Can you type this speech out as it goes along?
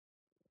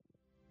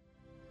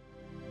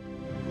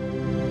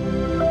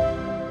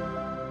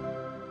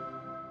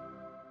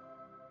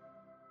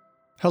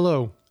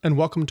Hello, and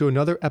welcome to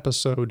another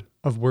episode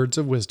of Words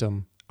of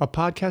Wisdom, a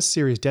podcast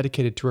series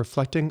dedicated to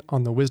reflecting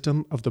on the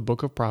wisdom of the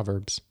book of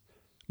Proverbs.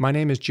 My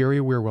name is Jerry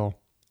Weirwell,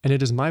 and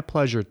it is my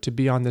pleasure to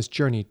be on this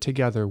journey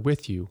together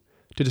with you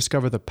to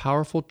discover the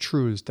powerful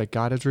truths that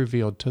God has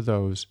revealed to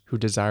those who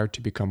desire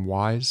to become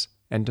wise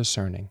and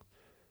discerning.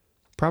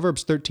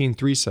 Proverbs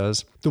 13:3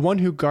 says, "The one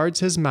who guards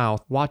his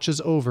mouth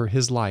watches over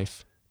his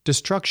life.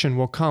 Destruction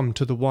will come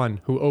to the one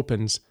who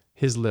opens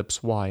his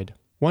lips wide."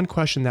 One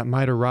question that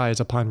might arise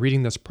upon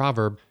reading this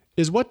proverb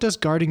is, what does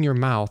guarding your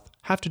mouth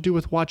have to do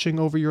with watching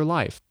over your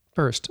life?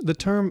 First, the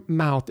term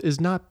mouth is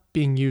not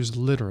being used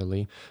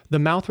literally. The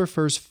mouth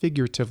refers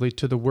figuratively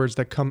to the words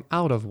that come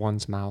out of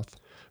one's mouth.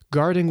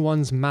 Guarding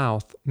one's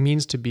mouth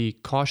means to be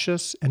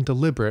cautious and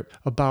deliberate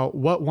about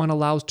what one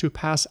allows to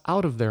pass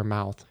out of their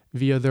mouth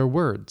via their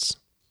words.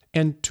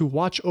 And to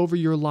watch over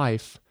your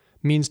life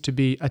means to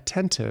be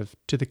attentive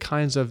to the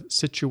kinds of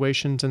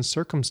situations and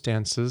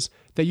circumstances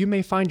that you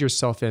may find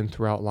yourself in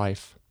throughout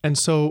life. And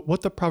so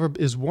what the proverb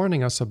is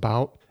warning us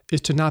about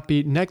is to not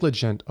be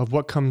negligent of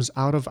what comes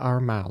out of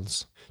our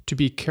mouths. To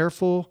be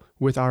careful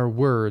with our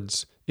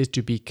words is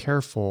to be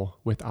careful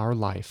with our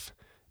life,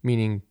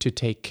 meaning to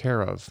take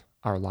care of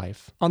our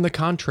life. On the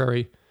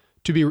contrary,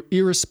 to be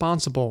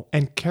irresponsible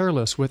and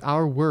careless with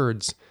our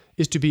words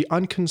is to be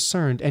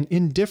unconcerned and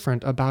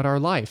indifferent about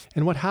our life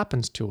and what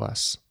happens to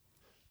us.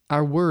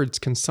 Our words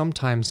can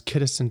sometimes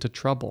get us into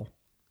trouble,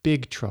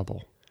 big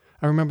trouble.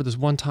 I remember this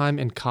one time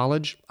in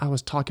college, I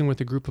was talking with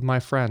a group of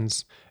my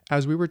friends.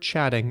 As we were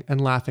chatting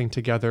and laughing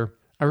together,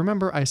 I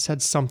remember I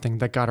said something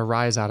that got a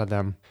rise out of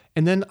them.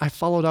 And then I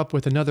followed up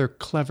with another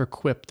clever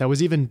quip that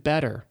was even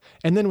better.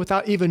 And then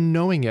without even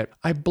knowing it,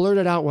 I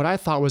blurted out what I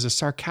thought was a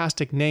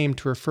sarcastic name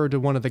to refer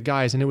to one of the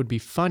guys, and it would be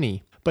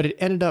funny. But it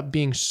ended up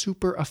being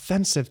super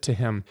offensive to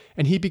him,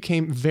 and he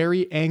became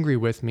very angry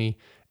with me.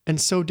 And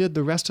so did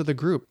the rest of the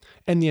group,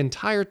 and the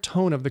entire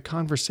tone of the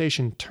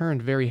conversation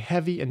turned very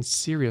heavy and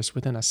serious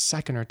within a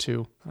second or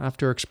two.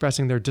 After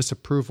expressing their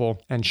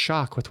disapproval and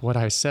shock with what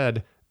I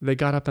said, they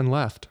got up and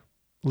left,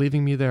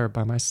 leaving me there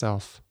by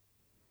myself.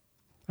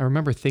 I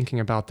remember thinking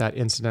about that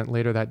incident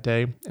later that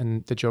day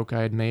and the joke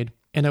I had made,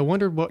 and I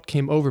wondered what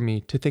came over me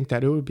to think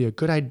that it would be a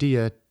good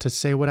idea to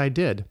say what I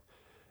did.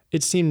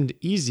 It seemed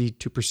easy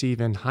to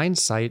perceive in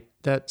hindsight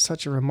that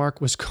such a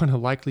remark was going to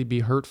likely be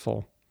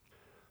hurtful.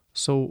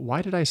 So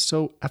why did I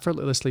so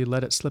effortlessly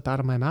let it slip out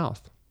of my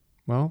mouth?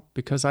 Well,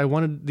 because I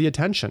wanted the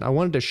attention. I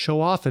wanted to show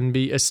off and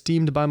be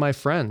esteemed by my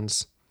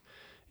friends.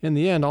 In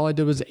the end, all I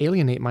did was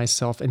alienate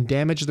myself and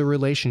damage the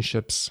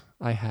relationships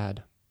I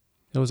had.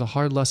 It was a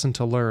hard lesson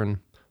to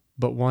learn,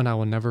 but one I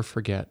will never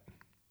forget.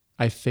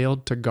 I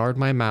failed to guard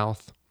my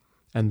mouth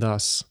and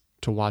thus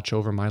to watch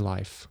over my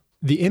life.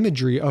 The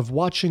imagery of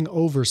watching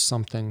over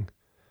something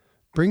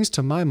brings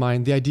to my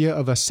mind the idea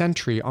of a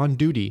sentry on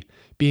duty,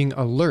 being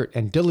alert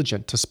and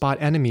diligent to spot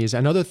enemies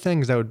and other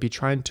things that would be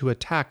trying to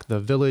attack the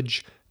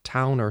village,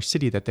 town, or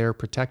city that they are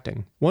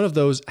protecting. One of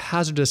those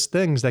hazardous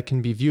things that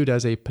can be viewed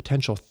as a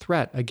potential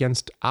threat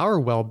against our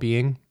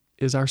well-being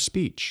is our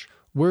speech.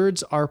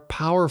 Words are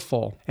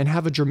powerful and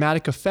have a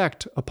dramatic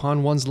effect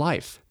upon one's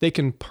life. They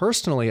can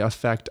personally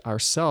affect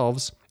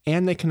ourselves,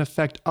 and they can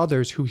affect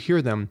others who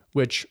hear them,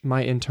 which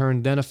might in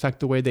turn then affect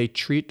the way they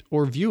treat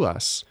or view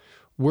us.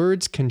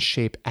 Words can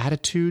shape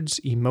attitudes,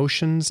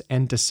 emotions,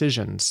 and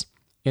decisions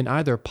in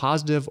either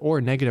positive or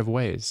negative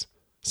ways.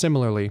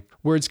 Similarly,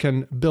 words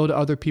can build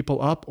other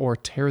people up or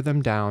tear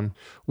them down.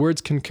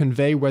 Words can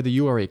convey whether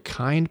you are a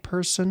kind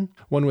person,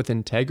 one with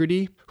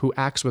integrity, who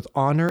acts with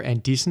honor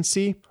and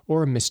decency,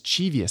 or a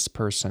mischievous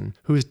person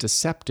who is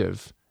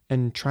deceptive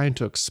and trying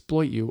to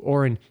exploit you,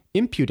 or an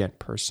impudent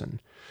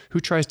person who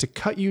tries to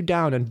cut you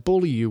down and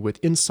bully you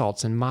with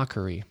insults and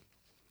mockery.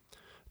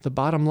 The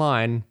bottom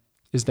line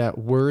is that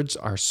words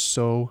are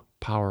so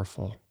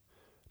powerful.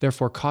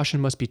 Therefore,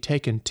 caution must be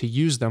taken to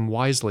use them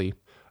wisely.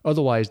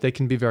 Otherwise, they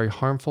can be very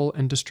harmful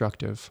and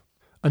destructive.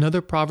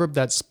 Another proverb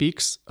that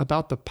speaks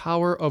about the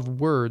power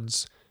of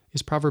words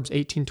is Proverbs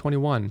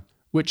 18:21,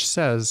 which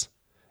says,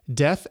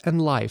 "Death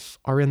and life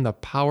are in the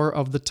power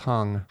of the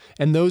tongue,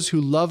 and those who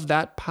love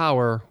that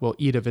power will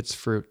eat of its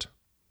fruit."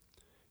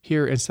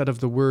 Here, instead of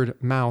the word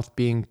mouth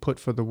being put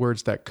for the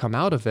words that come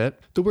out of it,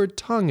 the word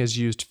tongue is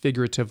used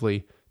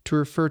figuratively to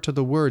refer to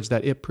the words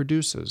that it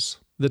produces.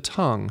 The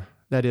tongue,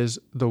 that is,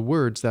 the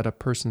words that a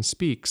person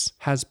speaks,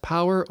 has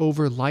power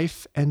over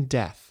life and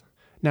death.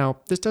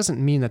 Now, this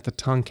doesn't mean that the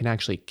tongue can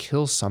actually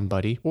kill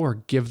somebody or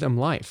give them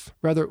life.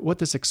 Rather, what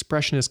this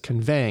expression is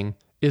conveying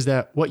is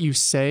that what you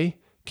say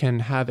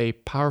can have a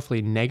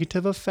powerfully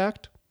negative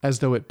effect, as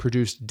though it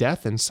produced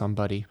death in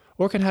somebody,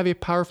 or can have a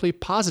powerfully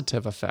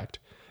positive effect,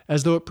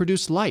 as though it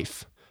produced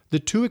life. The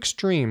two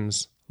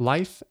extremes,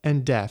 life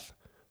and death,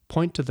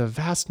 point to the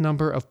vast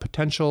number of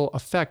potential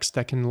effects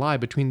that can lie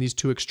between these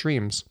two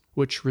extremes,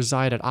 which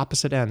reside at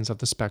opposite ends of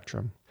the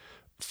spectrum.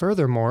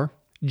 Furthermore,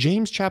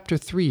 James chapter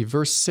 3,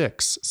 verse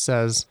 6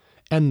 says,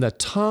 "And the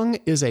tongue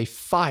is a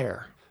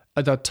fire,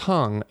 the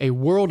tongue a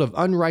world of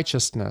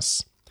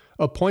unrighteousness.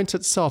 appoints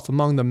itself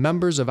among the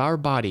members of our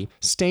body,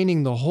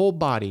 staining the whole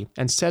body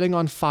and setting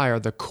on fire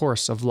the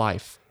course of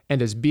life,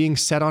 and is being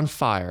set on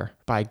fire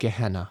by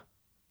Gehenna.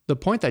 The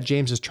point that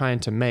James is trying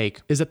to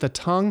make is that the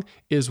tongue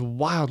is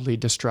wildly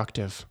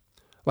destructive,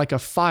 like a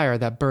fire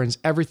that burns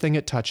everything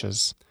it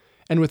touches.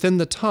 And within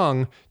the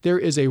tongue, there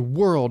is a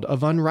world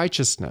of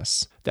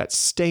unrighteousness that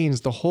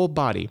stains the whole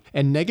body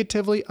and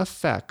negatively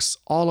affects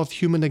all of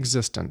human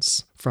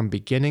existence from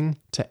beginning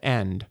to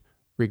end,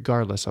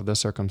 regardless of the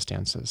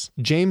circumstances.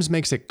 James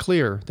makes it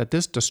clear that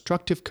this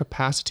destructive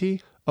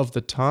capacity of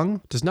the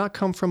tongue does not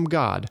come from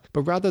God,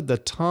 but rather the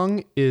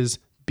tongue is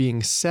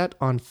being set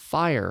on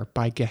fire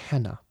by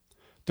Gehenna.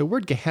 The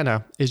word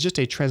Gehenna is just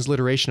a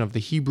transliteration of the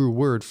Hebrew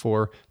word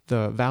for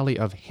the Valley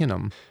of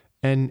Hinnom.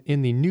 And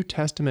in the New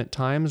Testament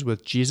times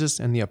with Jesus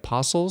and the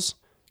apostles,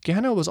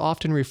 Gehenna was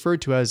often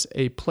referred to as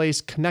a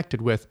place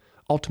connected with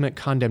ultimate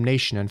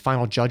condemnation and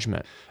final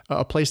judgment,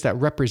 a place that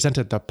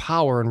represented the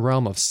power and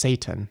realm of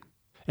Satan.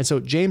 And so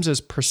James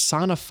is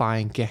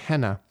personifying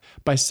Gehenna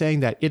by saying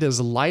that it is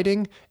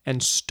lighting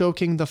and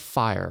stoking the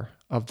fire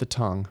of the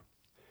tongue.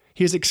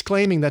 He is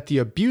exclaiming that the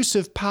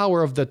abusive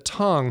power of the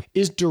tongue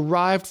is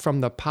derived from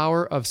the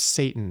power of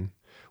Satan.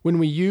 When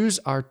we use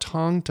our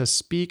tongue to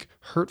speak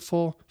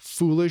hurtful,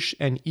 foolish,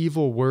 and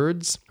evil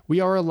words, we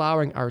are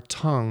allowing our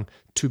tongue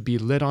to be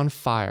lit on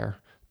fire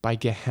by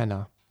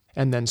Gehenna,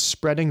 and then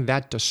spreading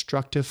that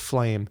destructive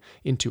flame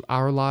into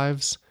our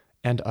lives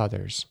and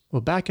others.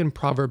 Well, back in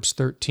Proverbs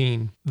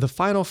 13, the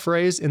final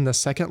phrase in the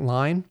second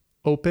line,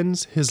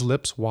 opens his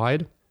lips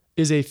wide,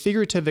 is a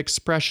figurative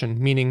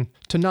expression meaning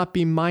to not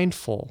be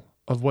mindful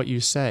of what you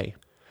say.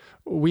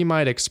 We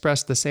might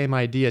express the same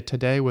idea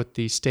today with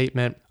the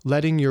statement,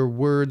 letting your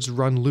words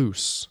run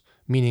loose,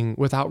 meaning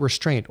without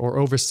restraint or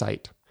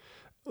oversight.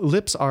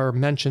 Lips are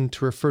mentioned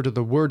to refer to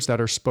the words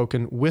that are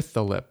spoken with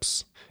the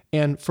lips.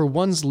 And for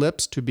one's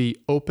lips to be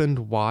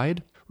opened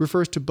wide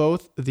refers to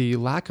both the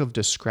lack of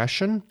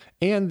discretion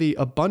and the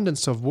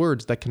abundance of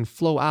words that can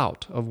flow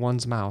out of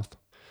one's mouth.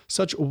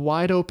 Such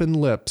wide open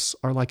lips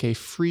are like a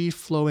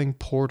free-flowing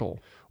portal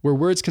where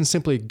words can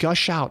simply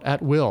gush out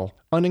at will,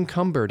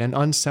 unencumbered and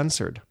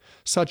uncensored.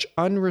 Such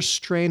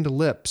unrestrained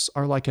lips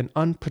are like an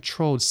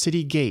unpatrolled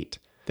city gate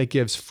that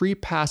gives free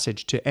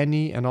passage to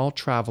any and all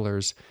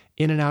travelers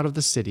in and out of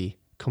the city,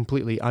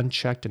 completely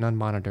unchecked and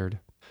unmonitored.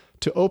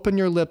 To open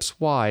your lips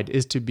wide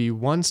is to be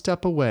one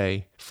step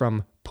away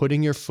from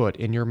putting your foot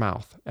in your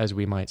mouth, as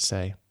we might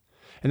say.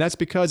 And that's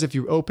because if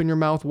you open your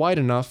mouth wide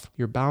enough,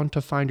 you're bound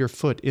to find your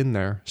foot in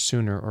there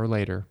sooner or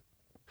later.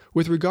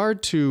 With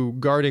regard to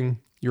guarding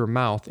your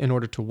mouth in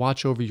order to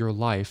watch over your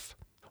life,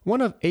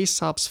 one of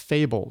Aesop's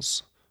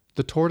fables,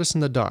 The Tortoise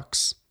and the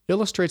Ducks,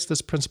 illustrates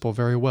this principle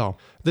very well.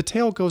 The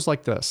tale goes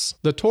like this.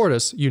 The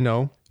tortoise,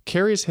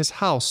 carries his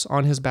house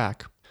on his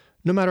back.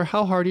 No matter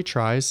how hard he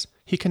tries,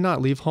 he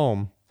cannot leave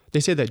home. They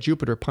say that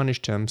Jupiter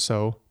punished him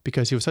so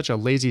because he was such a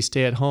lazy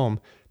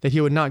stay-at-home that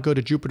he would not go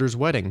to Jupiter's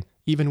wedding,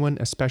 even when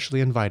especially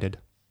invited.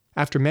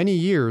 After many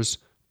years,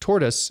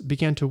 Tortoise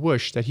began to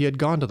wish that he had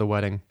gone to the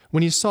wedding.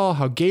 When he saw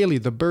how gaily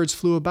the birds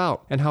flew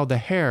about, and how the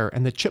hare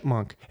and the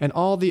chipmunk and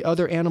all the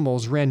other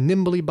animals ran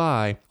nimbly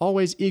by,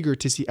 always eager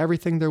to see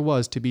everything there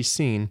was to be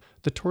seen,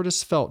 the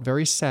tortoise felt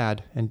very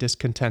sad and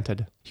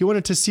discontented. He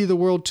wanted to see the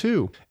world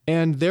too,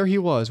 and there he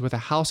was with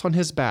a house on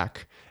his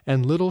back,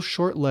 and little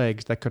short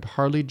legs that could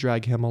hardly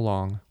drag him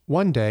along.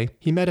 One day,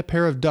 he met a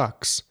pair of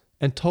ducks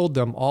and told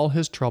them all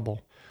his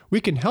trouble. "We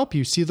can help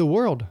you see the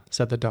world,"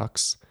 said the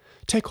ducks.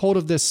 "Take hold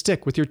of this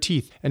stick with your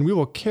teeth, and we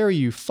will carry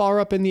you far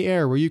up in the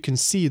air where you can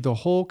see the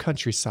whole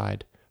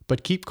countryside.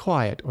 But keep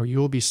quiet, or you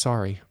will be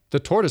sorry." The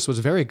tortoise was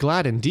very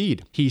glad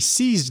indeed. He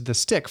seized the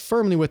stick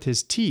firmly with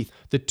his teeth.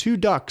 The two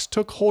ducks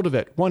took hold of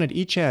it, one at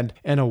each end,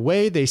 and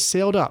away they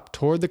sailed up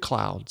toward the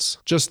clouds.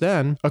 Just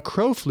then, a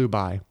crow flew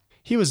by.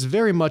 He was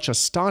very much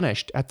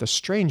astonished at the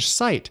strange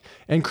sight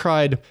and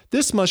cried,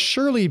 "This must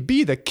surely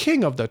be the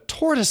king of the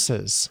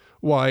tortoises."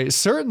 "Why,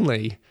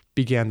 certainly,"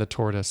 began the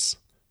tortoise.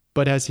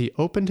 But as he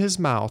opened his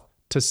mouth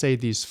to say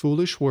these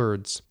foolish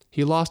words,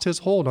 he lost his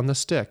hold on the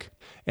stick,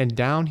 and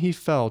down he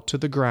fell to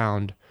the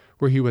ground,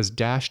 where he was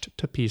dashed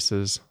to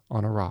pieces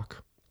on a rock.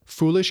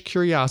 Foolish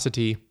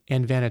curiosity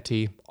and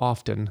vanity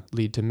often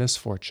lead to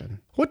misfortune.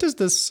 What does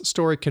this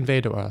story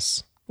convey to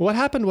us? What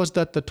happened was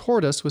that the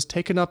tortoise was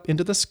taken up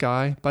into the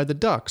sky by the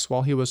ducks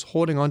while he was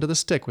holding onto the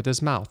stick with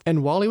his mouth.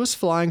 And while he was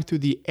flying through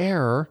the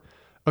air,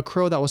 a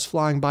crow that was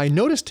flying by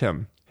noticed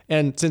him.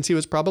 And since he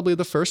was probably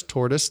the first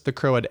tortoise the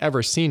crow had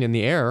ever seen in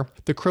the air,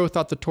 the crow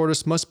thought the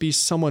tortoise must be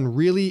someone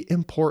really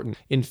important.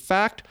 In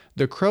fact,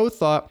 the crow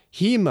thought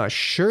he must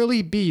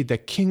surely be the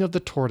king of the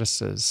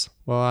tortoises.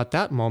 Well, at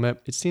that moment,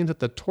 it seems that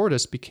the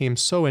tortoise became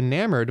so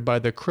enamored by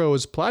the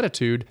crow's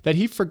platitude that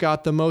he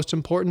forgot the most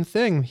important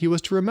thing he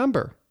was to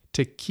remember: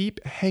 to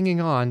keep hanging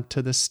on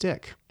to the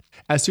stick.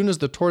 As soon as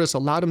the tortoise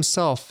allowed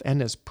himself and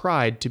his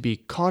pride to be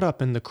caught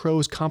up in the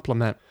crow's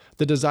compliment,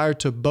 the desire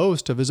to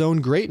boast of his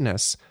own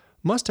greatness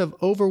must have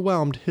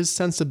overwhelmed his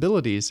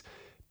sensibilities,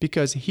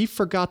 because he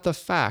forgot the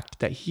fact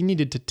that he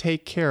needed to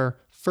take care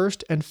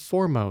first and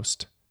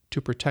foremost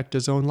to protect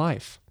his own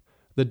life.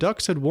 The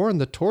ducks had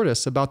warned the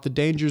tortoise about the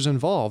dangers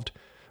involved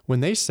when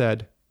they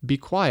said, "Be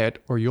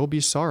quiet or you'll be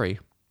sorry."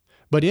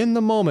 But in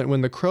the moment when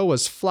the crow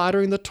was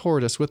flattering the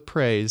tortoise with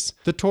praise,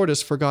 the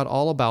tortoise forgot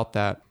all about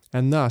that,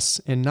 and thus,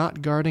 in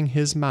not guarding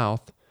his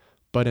mouth,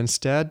 but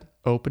instead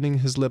opening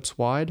his lips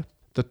wide,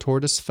 the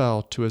tortoise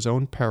fell to his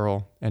own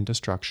peril and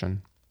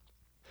destruction.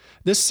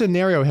 This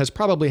scenario has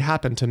probably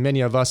happened to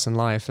many of us in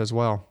life as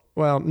well.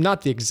 Well,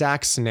 not the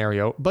exact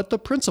scenario, but the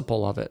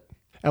principle of it.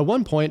 At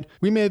one point,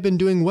 we may have been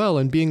doing well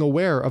in being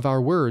aware of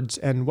our words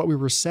and what we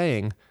were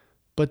saying,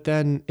 but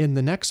then in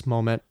the next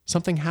moment,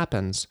 something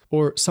happens,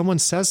 or someone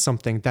says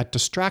something that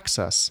distracts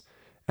us,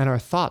 and our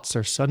thoughts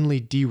are suddenly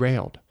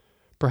derailed.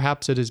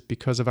 Perhaps it is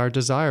because of our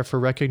desire for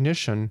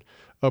recognition,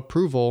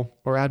 approval,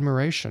 or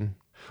admiration,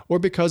 or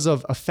because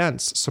of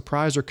offense,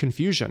 surprise, or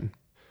confusion.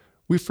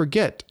 We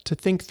forget to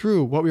think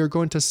through what we are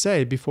going to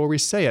say before we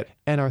say it,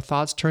 and our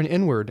thoughts turn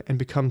inward and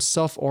become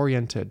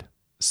self-oriented,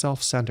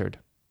 self-centered.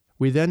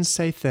 We then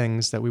say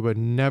things that we would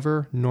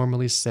never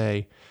normally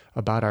say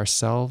about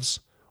ourselves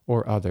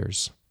or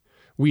others.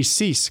 We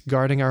cease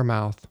guarding our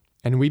mouth,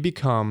 and we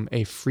become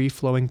a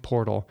free-flowing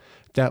portal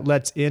that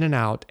lets in and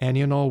out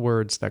any and all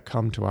words that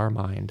come to our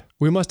mind.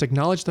 We must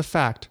acknowledge the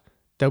fact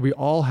that we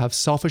all have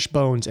selfish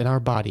bones in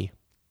our body,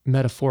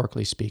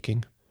 metaphorically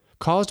speaking,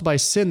 caused by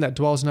sin that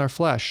dwells in our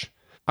flesh.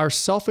 Our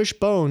selfish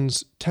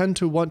bones tend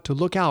to want to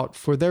look out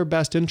for their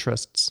best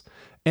interests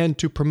and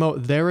to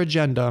promote their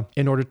agenda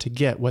in order to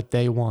get what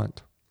they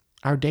want.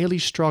 Our daily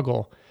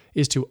struggle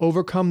is to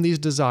overcome these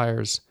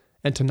desires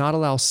and to not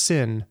allow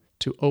sin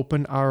to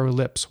open our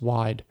lips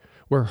wide,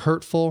 where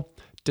hurtful,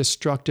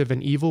 destructive,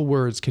 and evil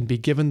words can be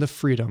given the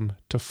freedom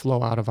to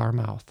flow out of our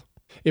mouth.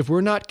 If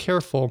we're not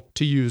careful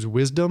to use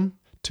wisdom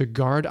to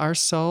guard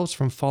ourselves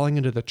from falling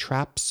into the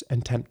traps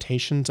and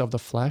temptations of the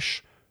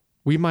flesh,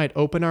 we might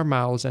open our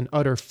mouths and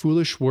utter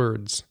foolish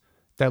words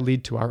that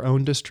lead to our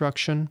own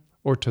destruction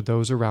or to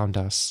those around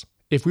us.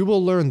 If we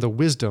will learn the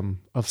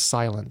wisdom of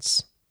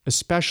silence,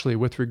 especially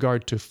with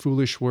regard to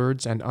foolish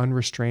words and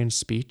unrestrained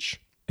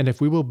speech, and if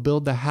we will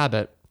build the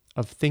habit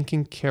of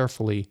thinking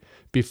carefully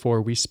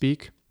before we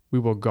speak, we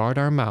will guard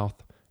our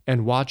mouth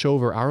and watch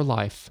over our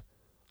life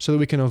so that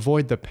we can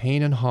avoid the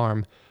pain and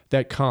harm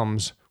that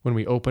comes when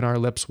we open our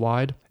lips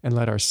wide and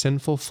let our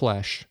sinful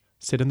flesh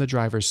sit in the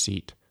driver's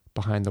seat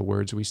behind the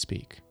words we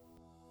speak.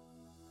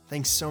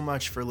 Thanks so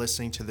much for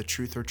listening to the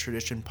Truth or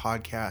Tradition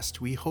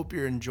podcast. We hope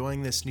you're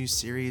enjoying this new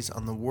series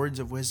on the words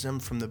of wisdom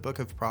from the book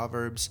of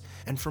Proverbs.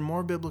 And for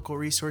more biblical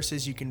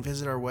resources, you can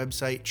visit our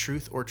website,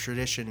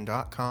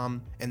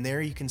 truthortradition.com, and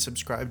there you can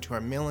subscribe to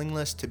our mailing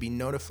list to be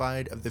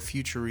notified of the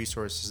future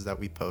resources that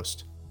we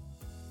post.